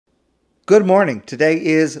Good morning. Today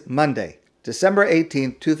is Monday, December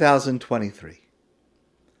 18th, 2023.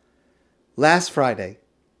 Last Friday,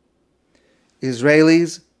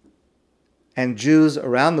 Israelis and Jews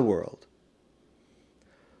around the world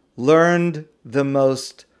learned the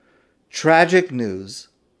most tragic news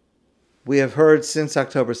we have heard since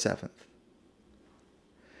October 7th.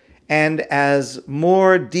 And as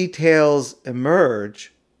more details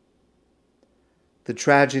emerge, the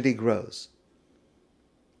tragedy grows.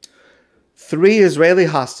 3 Israeli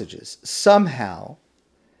hostages somehow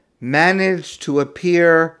managed to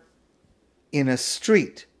appear in a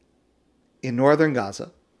street in northern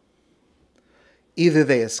Gaza. Either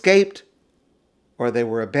they escaped or they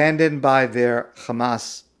were abandoned by their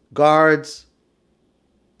Hamas guards,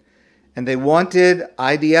 and they wanted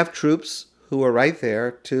IDF troops who were right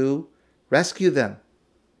there to rescue them.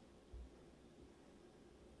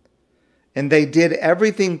 And they did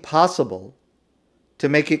everything possible to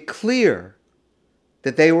make it clear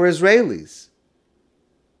that they were Israelis.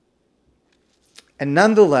 And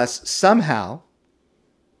nonetheless, somehow,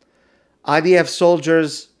 IDF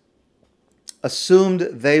soldiers assumed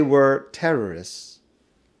they were terrorists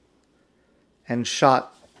and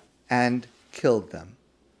shot and killed them.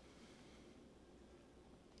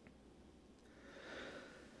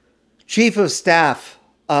 Chief of Staff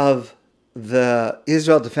of the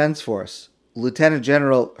Israel Defense Force, Lieutenant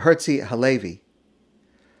General Herzi Halevi,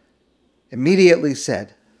 immediately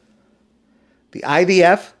said, "The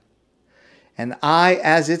IDF and I,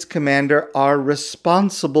 as its commander, are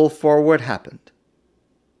responsible for what happened.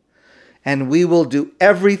 And we will do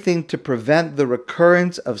everything to prevent the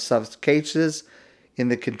recurrence of such cases in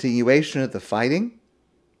the continuation of the fighting.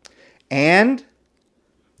 And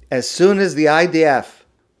as soon as the IDF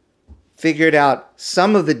figured out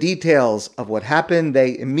some of the details of what happened,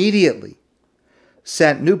 they immediately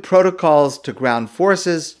sent new protocols to ground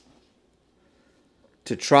forces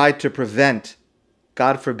to try to prevent,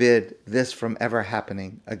 God forbid, this from ever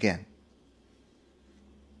happening again."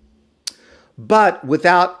 But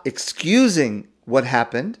without excusing what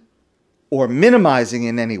happened or minimizing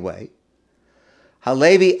in any way,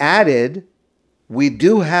 Halevi added, we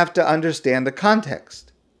do have to understand the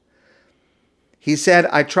context. He said,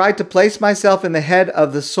 "I tried to place myself in the head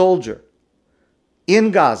of the soldier in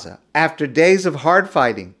Gaza after days of hard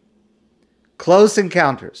fighting, close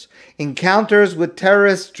encounters with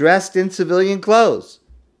terrorists dressed in civilian clothes,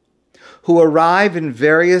 who arrive in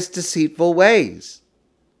various deceitful ways.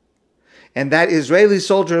 And that Israeli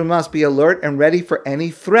soldiers must be alert and ready for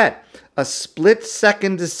any threat. A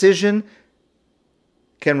split-second decision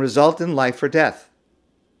can result in life or death.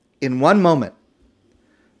 In one moment,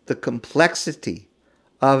 the complexity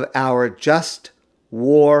of our just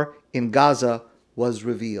war in Gaza was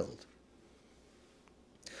revealed."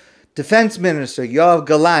 Defense Minister Yoav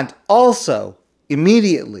Gallant also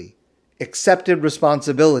immediately accepted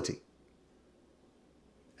responsibility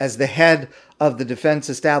as the head of the defense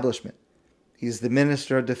establishment. He's the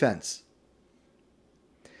Minister of Defense.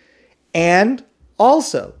 And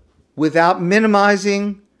also, without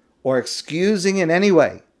minimizing or excusing in any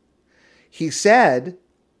way, he said,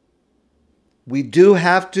 we do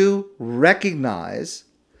have to recognize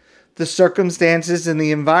the circumstances and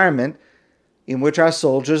the environment in which our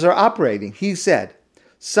soldiers are operating. He said,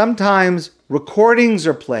 sometimes recordings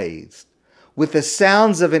are played with the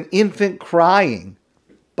sounds of an infant crying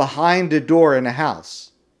behind a door in a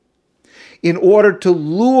house in order to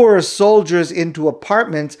lure soldiers into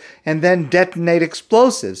apartments and then detonate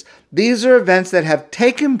explosives. These are events that have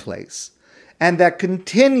taken place and that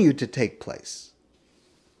continue to take place.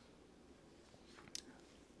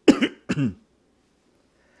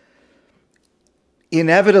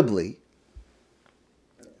 Inevitably,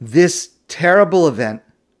 this terrible event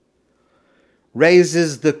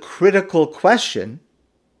raises the critical question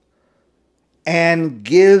and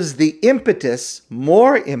gives the impetus,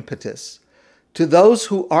 more impetus, to those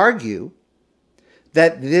who argue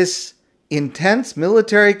that this intense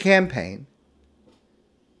military campaign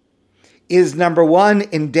is, number one,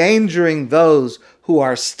 endangering those who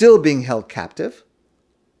are still being held captive,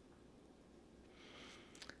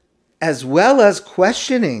 as well as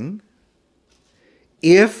questioning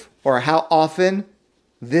if or how often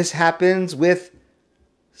this happens with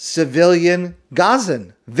civilian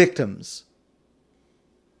Gazan victims.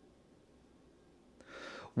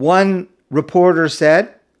 One reporter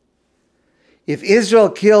said, if Israel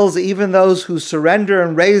kills even those who surrender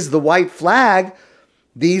and raise the white flag,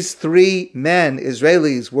 these 3 men,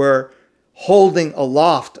 Israelis, were holding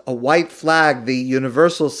aloft a white flag, the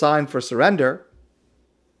universal sign for surrender.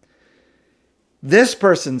 This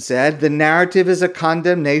person said the narrative is a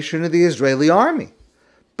condemnation of the Israeli army.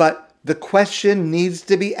 But the question needs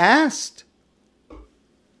to be asked.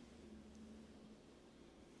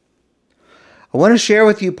 I want to share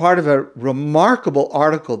with you part of a remarkable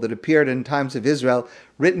article that appeared in Times of Israel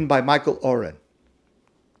written by Michael Oren.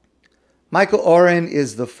 Michael Oren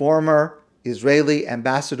is the former Israeli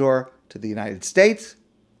ambassador to the United States,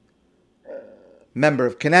 member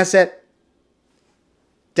of Knesset,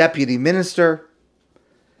 deputy minister,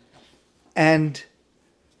 and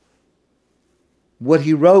what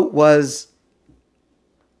he wrote was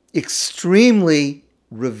extremely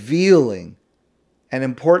revealing and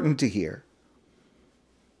important to hear.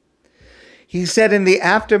 He said, in the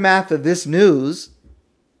aftermath of this news,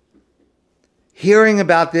 hearing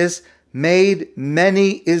about this made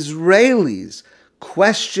many Israelis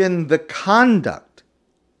question the conduct,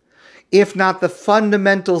 if not the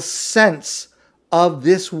fundamental sense of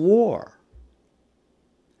this war.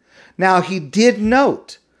 Now, he did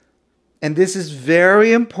note, and this is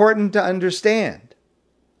very important to understand,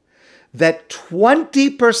 that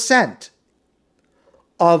 20%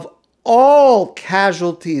 of all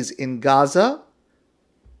casualties in Gaza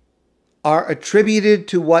are attributed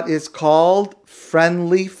to what is called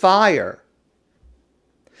friendly fire.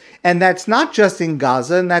 And that's not just in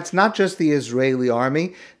Gaza, and that's not just the Israeli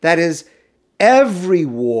army. That is every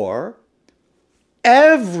war,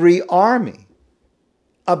 every army.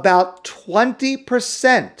 About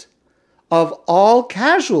 20% of all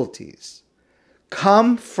casualties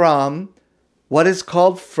come from what is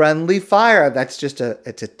called friendly fire. That's just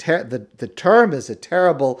the term is a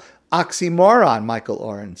terrible oxymoron, Michael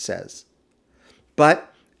Oren says.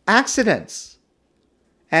 But accidents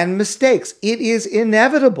and mistakes, it is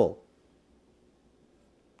inevitable.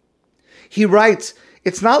 He writes,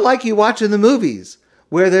 it's not like you watch in the movies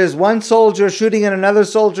where there's one soldier shooting at another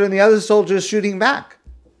soldier and the other soldier is shooting back.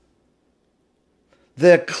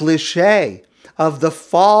 The cliche of the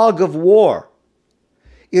fog of war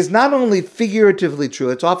is not only figuratively true,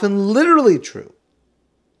 it's often literally true.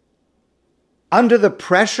 Under the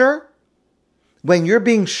pressure, when you're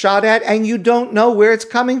being shot at and you don't know where it's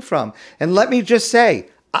coming from. And let me just say,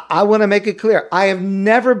 I want to make it clear, I have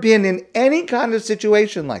never been in any kind of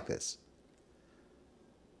situation like this.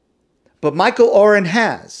 But Michael Oren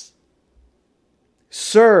has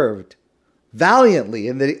served valiantly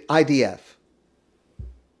in the IDF.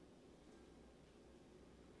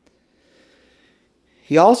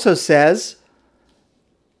 He also says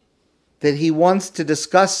that he wants to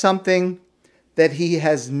discuss something that he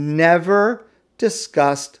has never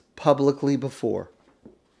discussed publicly before.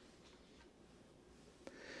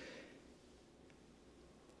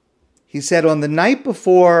 He said on the night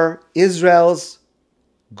before Israel's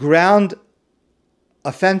ground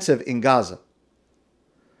offensive in Gaza,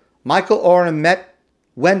 Michael Oren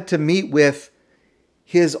went to meet with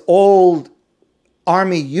his old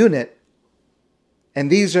army unit, and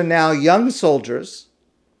these are now young soldiers,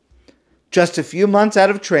 just a few months out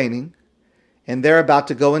of training, and they're about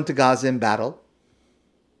to go into Gaza in battle.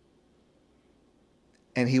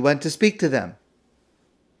 And he went to speak to them.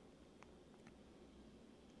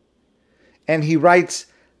 And he writes,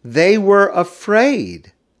 they were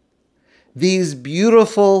afraid. These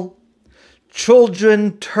beautiful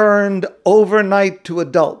children turned overnight to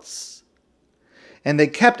adults. And they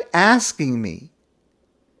kept asking me,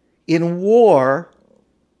 in war,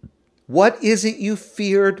 what is it you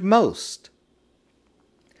feared most?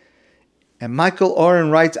 And Michael Oren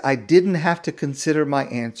writes, I didn't have to consider my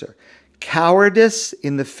answer. Cowardice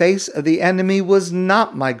in the face of the enemy was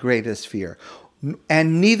not my greatest fear,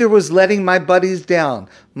 and neither was letting my buddies down.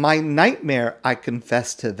 My nightmare, I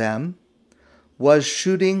confessed to them, was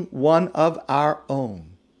shooting one of our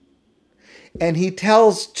own. And he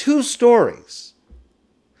tells two stories,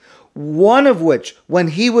 one of which, when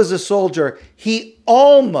he was a soldier, he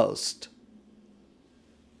almost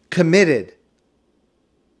committed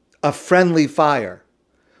a friendly fire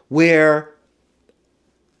where,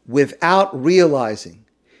 without realizing,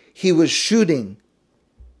 he was shooting.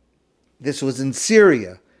 This was in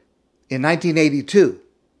Syria in 1982.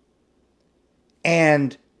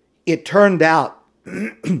 And it turned out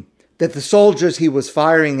that the soldiers he was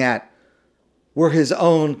firing at were his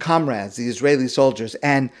own comrades, the Israeli soldiers.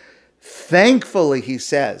 And thankfully, he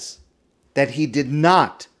says, that he did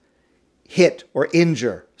not hit or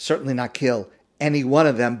injure, certainly not kill, any one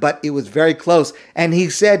of them, but it was very close. And he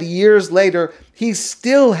said years later, he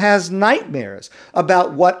still has nightmares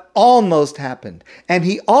about what almost happened. And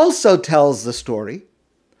he also tells the story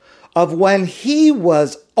of when he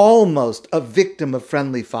was almost a victim of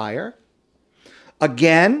friendly fire.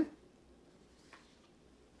 Again,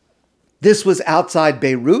 this was outside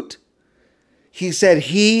Beirut. He said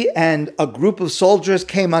he and a group of soldiers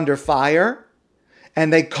came under fire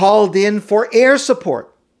and they called in for air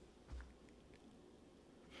support.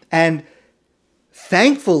 And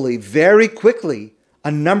thankfully, very quickly,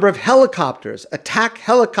 a number of helicopters, attack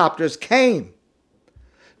helicopters, came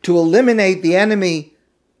to eliminate the enemy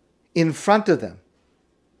in front of them.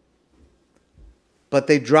 But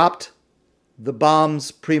they dropped the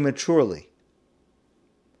bombs prematurely.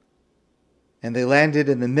 And they landed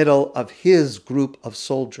in the middle of his group of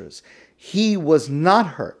soldiers. He was not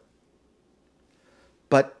hurt,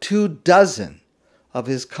 but 24 of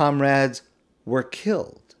his comrades were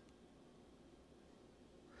killed.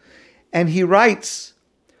 And he writes,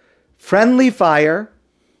 friendly fire,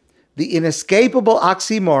 the inescapable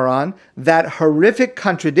oxymoron, that horrific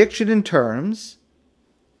contradiction in terms,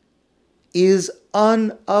 is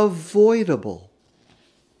unavoidable.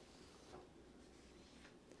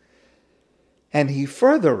 And he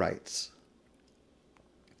further writes,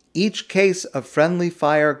 each case of friendly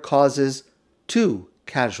fire causes 2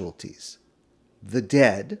 casualties, the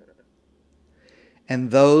dead and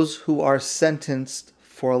those who are sentenced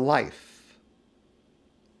for life.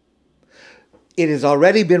 It has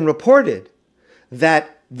already been reported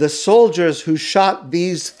that the soldiers who shot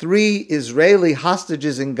these 3 Israeli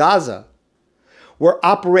hostages in Gaza were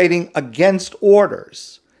operating against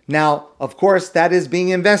orders. Now, of course, that is being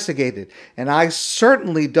investigated, and I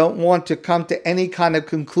certainly don't want to come to any kind of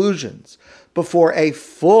conclusions before a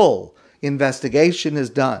full investigation is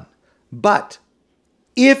done. But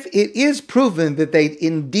if it is proven that they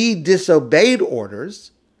indeed disobeyed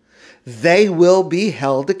orders, they will be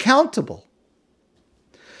held accountable.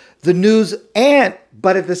 But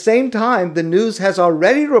at the same time, the news has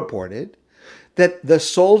already reported that the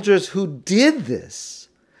soldiers who did this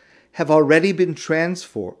have already been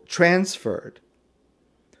transferred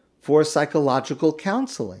for psychological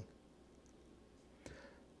counseling.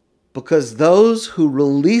 Because those who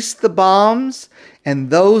released the bombs and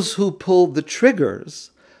those who pulled the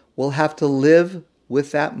triggers will have to live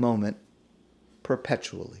with that moment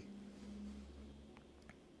perpetually.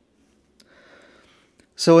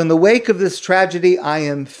 So in the wake of this tragedy, I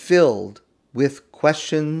am filled with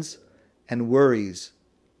questions and worries.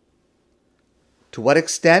 To what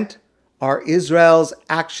extent are Israel's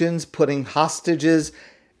actions putting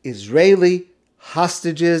Israeli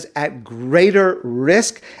hostages at greater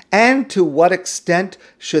risk? And to what extent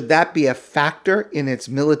should that be a factor in its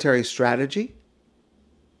military strategy?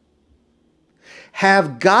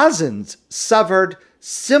 Have Gazans suffered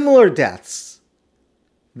similar deaths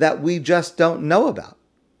that we just don't know about?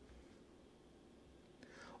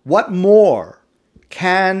 What more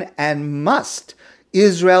can and must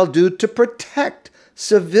Israel do to protect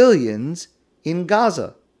civilians in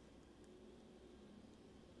Gaza?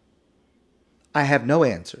 I have no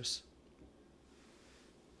answers.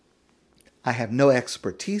 I have no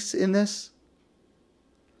expertise in this.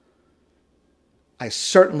 I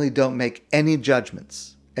certainly don't make any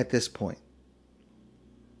judgments at this point.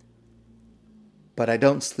 But I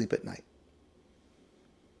don't sleep at night.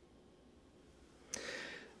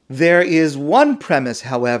 There is one premise,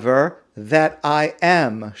 however, that I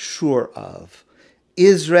am sure of.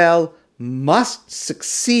 Israel must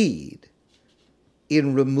succeed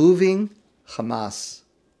in removing Hamas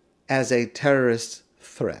as a terrorist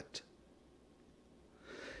threat.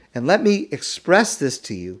 And let me express this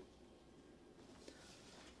to you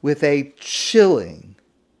with a chilling,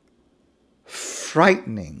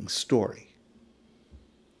 frightening story.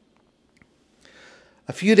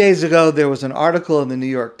 A few days ago, there was an article in the New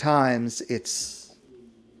York Times.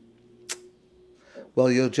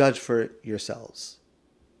 You'll judge for yourselves.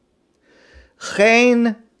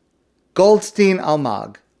 Chen Goldstein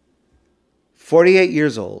Almag, 48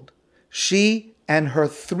 years old, she and her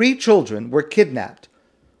 3 children were kidnapped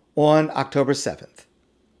on October 7th.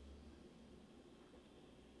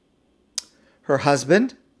 Her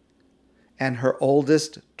husband and her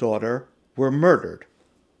oldest daughter were murdered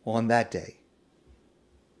on that day.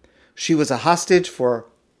 She was a hostage for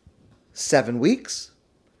 7 weeks.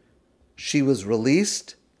 She was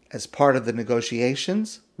released as part of the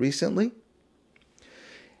negotiations recently.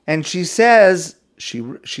 And she said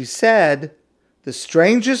the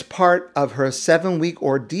strangest part of her 7-week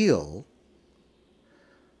ordeal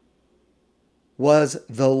was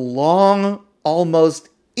the long, almost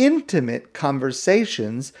intimate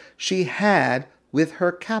conversations she had with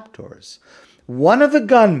her captors. One of the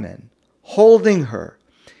gunmen holding her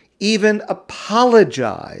even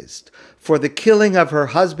apologized for the killing of her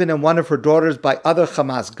husband and one of her daughters by other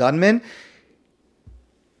Hamas gunmen.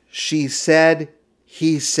 He said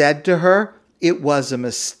to her, it was a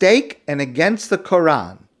mistake and against the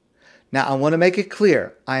Quran Now, I want to make it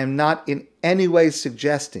clear, I am not in any way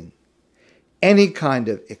suggesting any kind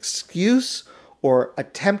of excuse or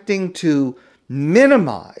attempting to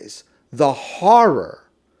minimize the horror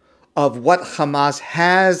of what Hamas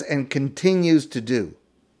has and continues to do.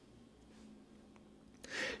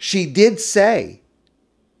 She did say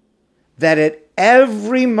that at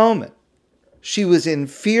every moment she was in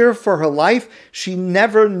fear for her life. She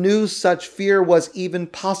never knew such fear was even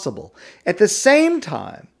possible. At the same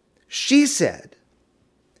time, she said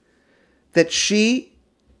that she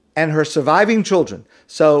and her surviving children,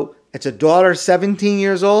 so it's a daughter 17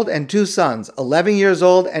 years old and two sons, 11 years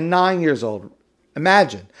old and 9 years old.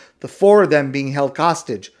 Imagine the four of them being held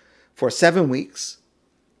hostage for 7 weeks.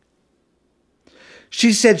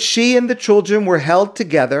 She said she and the children were held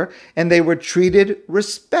together and they were treated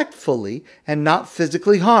respectfully and not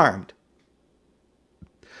physically harmed.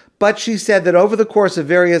 But she said that over the course of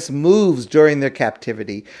various moves during their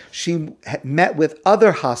captivity, she met with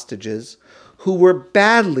other hostages who were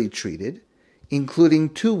badly treated,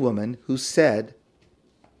 including 2 women who said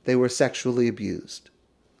they were sexually abused.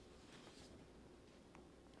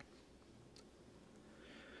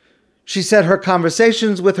 She said her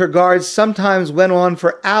conversations with her guards sometimes went on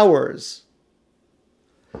for hours.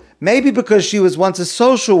 Maybe because she was once a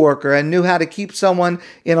social worker and knew how to keep someone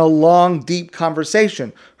in a long, deep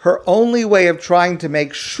conversation. Her only way of trying to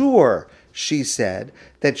make sure, she said,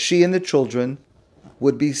 that she and the children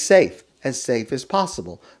would be safe as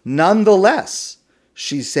possible. Nonetheless,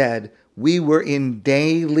 she said, we were in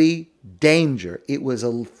daily danger. It was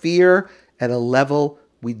a fear at a level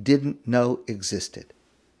we didn't know existed.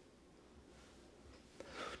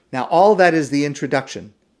 Now, all that is the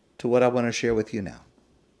introduction to what I want to share with you now.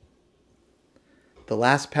 The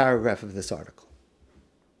last paragraph of this article.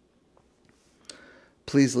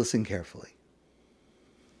 Please listen carefully.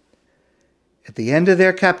 At the end of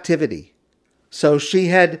their captivity, so she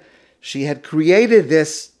had created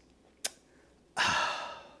this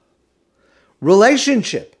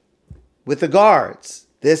relationship with the guards,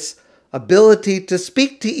 this ability to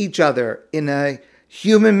speak to each other in a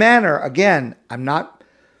human manner. Again, I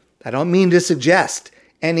don't mean to suggest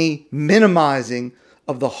any minimizing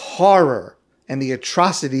of the horror and the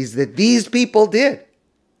atrocities that these people did.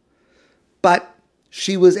 But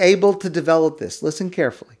she was able to develop this. Listen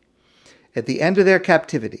carefully. At the end of their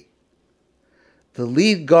captivity, the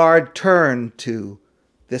lead guard turned to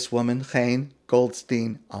this woman, Chaim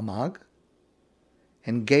Goldstein Amag,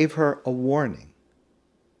 and gave her a warning.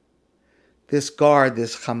 This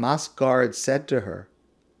Hamas guard said to her,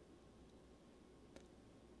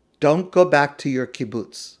 don't go back to your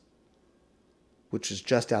kibbutz, which is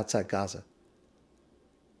just outside Gaza.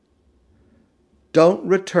 Don't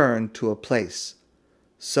return to a place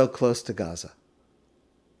so close to Gaza.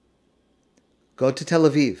 Go to Tel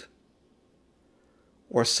Aviv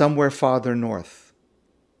or somewhere farther north,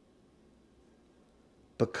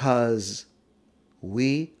 because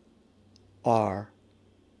we are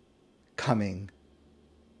coming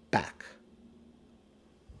back.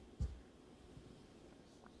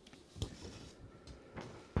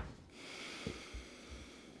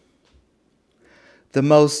 The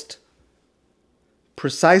most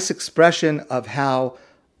precise expression of how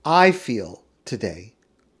I feel today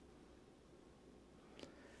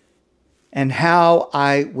and how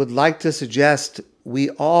I would like to suggest we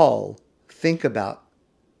all think about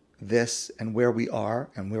this and where we are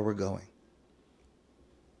and where we're going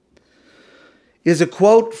is a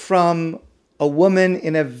quote from a woman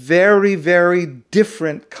in a very, very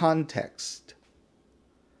different context,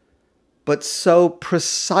 but so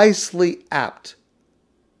precisely apt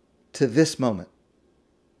to this moment.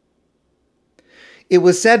 It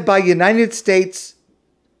was said by United States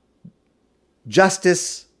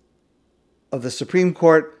Justice of the Supreme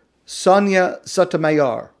Court, Sonia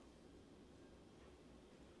Sotomayor.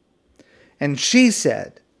 And she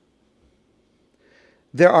said,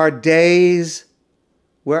 there are days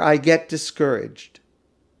where I get discouraged.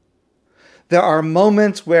 There are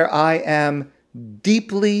moments where I am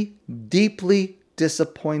deeply, deeply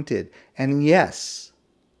disappointed. And yes,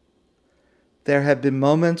 there have been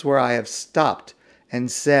moments where I have stopped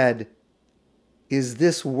and said, is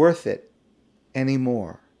this worth it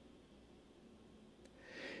anymore?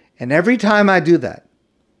 And every time I do that,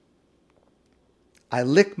 I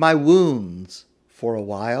lick my wounds for a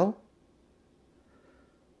while.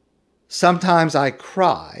 Sometimes I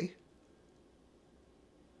cry.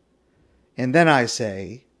 And then I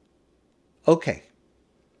say, okay,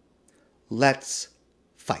 let's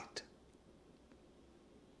fight.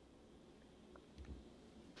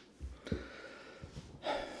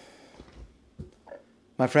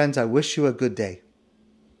 My friends, I wish you a good day.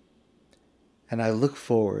 and I look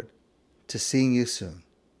forward to seeing you soon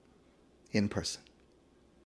in person.